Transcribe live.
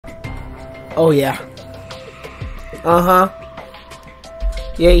Oh yeah.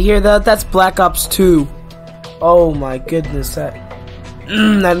 Yeah, you hear that? That's Black Ops 2. Oh my goodness,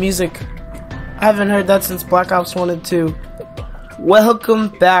 that music. I haven't heard that since Black Ops 1 and 2. Welcome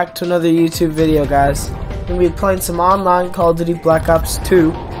back to another YouTube video, guys. We're gonna be playing some online Call of Duty Black Ops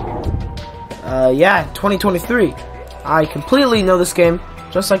 2. Yeah, 2023. I completely know this game,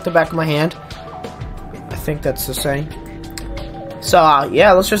 just like the back of my hand. I think that's the saying. So,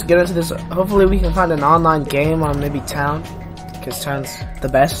 yeah, let's just get into this. Hopefully we can find an online game on maybe Town, because Town's the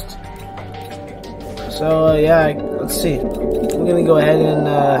best. So, yeah, let's see. We're gonna go ahead and,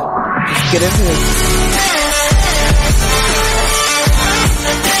 just get into this.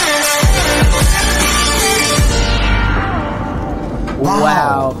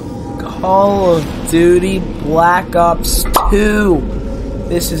 Wow. Call of Duty Black Ops 2.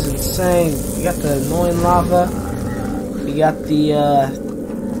 This is insane. We got the annoying lava. We got the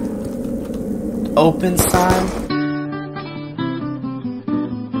open sign.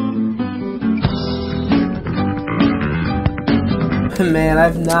 Man,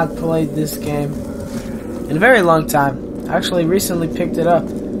 I've not played this game in a very long time. I actually recently picked it up.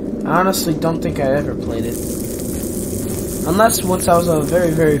 I honestly don't think I ever played it. Unless once I was a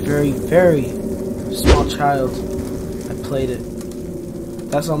very, very, very, very small child, I played it.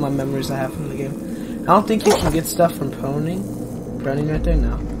 That's all my memories I have from the game. I don't think you can get stuff from proning. Proning right there?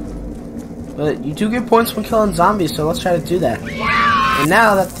 No. But you do get points from killing zombies, so let's try to do that. And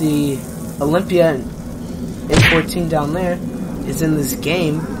now that the Olympia M14 down there is in this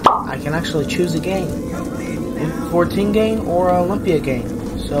game, I can actually choose a game. M14 game or Olympia game.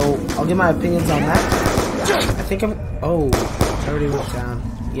 So I'll give my opinions on that. I think I'm... Oh, I already went down.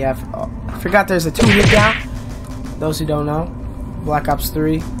 Yeah, I forgot there's a 2-hit down. Those who don't know, Black Ops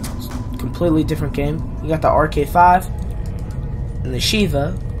 3, completely different game. You got the RK5 and the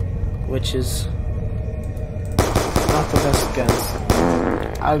Shiva, which is not the best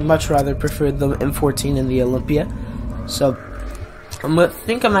guns. I'd much rather prefer the M14 and the Olympia. So I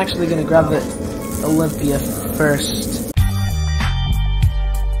think I'm actually gonna grab the Olympia first.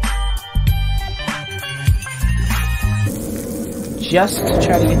 Just to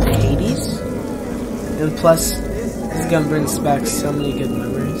try to get the Hades, and plus, this gun brings back so many good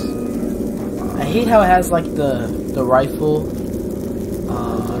memories. I hate how it has like the rifle,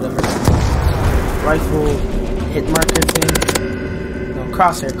 whatever, rifle hit marker thing. No,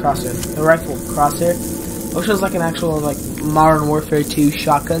 crosshair. The rifle crosshair, which was like an actual like Modern Warfare 2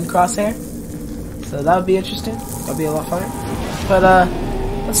 shotgun crosshair. So that would be interesting. That'd be a lot of fun. But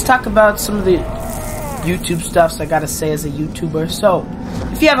let's talk about some of the YouTube stuffs I gotta say as a YouTuber. So,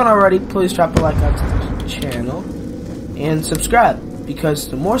 if you haven't already, please drop a like onto the channel and subscribe, because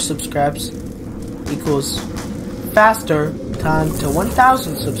the more subscribes equals faster time to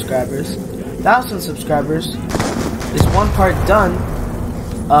 1,000 subscribers. 1,000 subscribers is one part done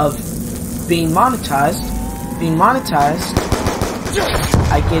of being monetized. Being monetized,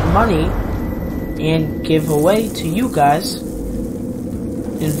 I get money and give away to you guys,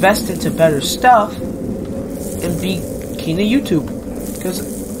 invest into better stuff, and be king of YouTube,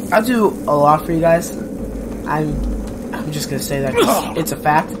 because I do a lot for you guys. I'm just gonna say that it's a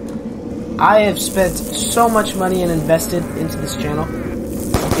fact. I have spent so much money and invested into this channel.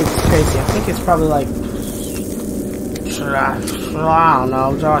 It's crazy. I think it's probably like, I don't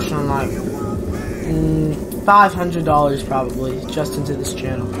know, Josh, I'm like $500 probably just into this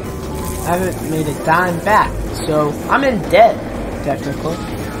channel. I haven't made a dime back, so I'm in debt technically.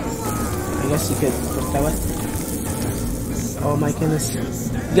 I guess you could put it that way. Oh my goodness.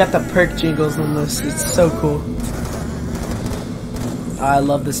 You got the perk jingles on this. It's so cool. I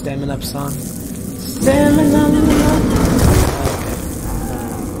love the Stamina Up song. Stamina.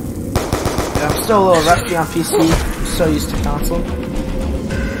 Okay. I'm still a little rusty on PC. I'm so used to console.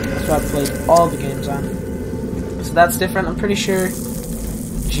 That's why I played all the games on. So that's different. I'm pretty sure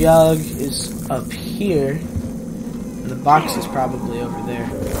Jug is up here. And the box is probably over there.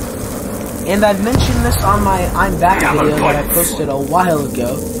 And I've mentioned this on my I'm Back video that I posted a while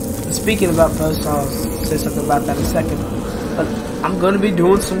ago. And speaking about posts, I'll say something about that in a second. But I'm going to be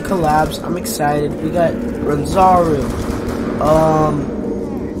doing some collabs. I'm excited. We got Ranzaru.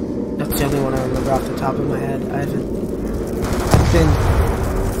 That's the only one I remember off the top of my head. I've been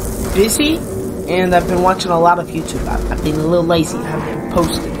busy, and I've been watching a lot of YouTube. I've been a little lazy. I haven't been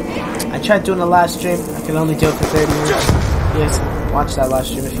posting. I tried doing a live stream. I can only do it for 30 minutes. You guys can watch that live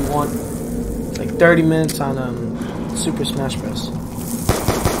stream if you want. Like 30 minutes on Super Smash Bros.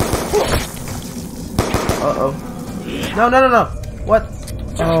 Uh-oh. No. What?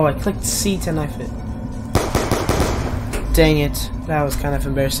 Oh, I clicked C to knife it. Dang it. That was kind of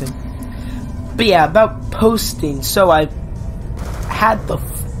embarrassing. But yeah, about posting. So I had the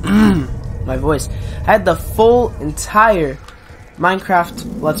my voice. I had the full entire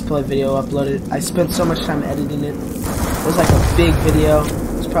Minecraft Let's Play video uploaded. I spent so much time editing it. It was like a big video.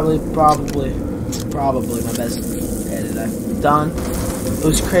 It's probably my best edit I've done. It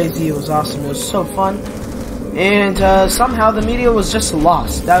was crazy. It was awesome. It was so fun. And somehow the video was just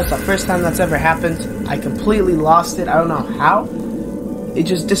lost. That was the first time that's ever happened. I completely lost it. I don't know how. It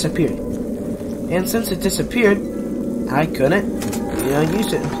just disappeared. And since it disappeared, I couldn't,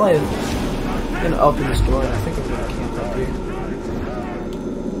 use it and play it. I'm gonna open this door, and I think I'm gonna camp up here.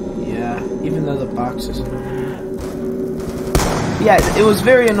 Yeah, even though the box isn't over here. Yeah, it was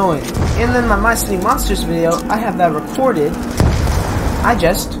very annoying. And then my City Monsters video, I have that recorded. I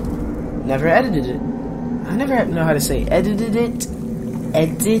just never edited it. I never know how to say edited it. I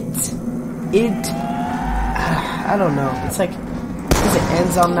don't know. It's like, because it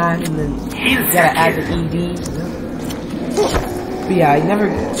ends on that, and then you gotta add the ED. But yeah, I never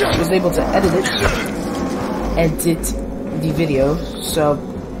was able to edit the video, so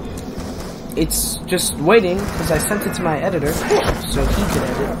it's just waiting, because I sent it to my editor, so he could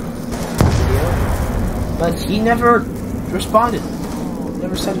edit the video, but he never responded,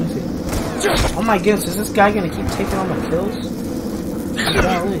 never said anything. Oh my goodness, is this guy gonna keep taking all my kills?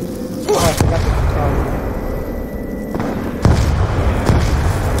 Golly. Oh, I forgot to call.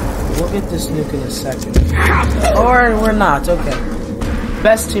 We'll get this nuke in a second. Or we're not, okay.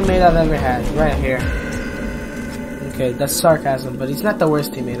 Best teammate I've ever had, right here. Okay, that's sarcasm, but he's not the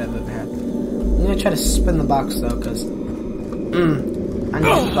worst teammate I've ever had. I'm gonna try to spin the box though, cause I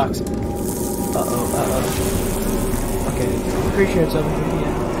need the box. Okay, I'm pretty sure it's over here,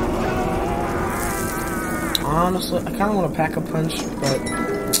 yeah. Honestly, I kinda wanna pack a punch, but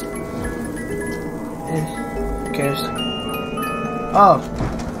who cares? Oh,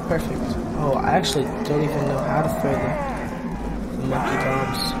 perfect. Oh, I actually don't even know how to throw the monkey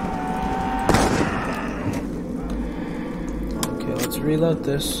bombs. Okay, let's reload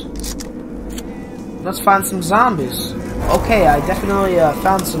this. Let's find some zombies. Okay, I definitely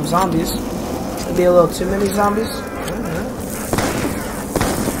found some zombies. Maybe a little too many zombies.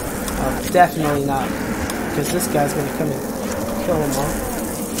 Oh, definitely not, because this guy's gonna come and kill them all.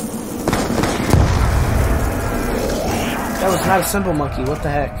 That was not a simple monkey. What the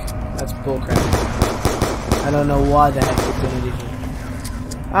heck? That's bullcrap. I don't know why the heck it didn't even.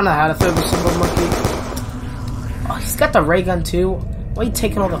 I don't know how to throw the simple monkey. Oh, he's got the ray gun too. Why are you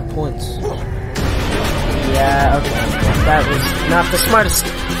taking all the points? Yeah, okay. That was not the smartest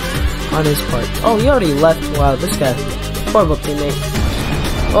on his part. Oh, he already left. Wow, this guy. Horrible teammate.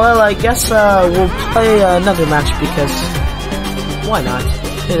 Well, I guess we'll play another match because why not?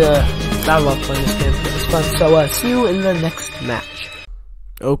 I love playing this game. It's fun. So, see you in the next match.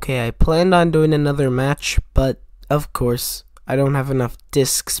 Okay, I planned on doing another match, but of course, I don't have enough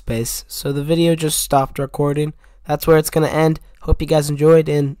disk space, so the video just stopped recording. That's where it's gonna end. Hope you guys enjoyed,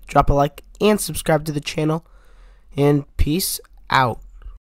 and drop a like and subscribe to the channel. And peace out.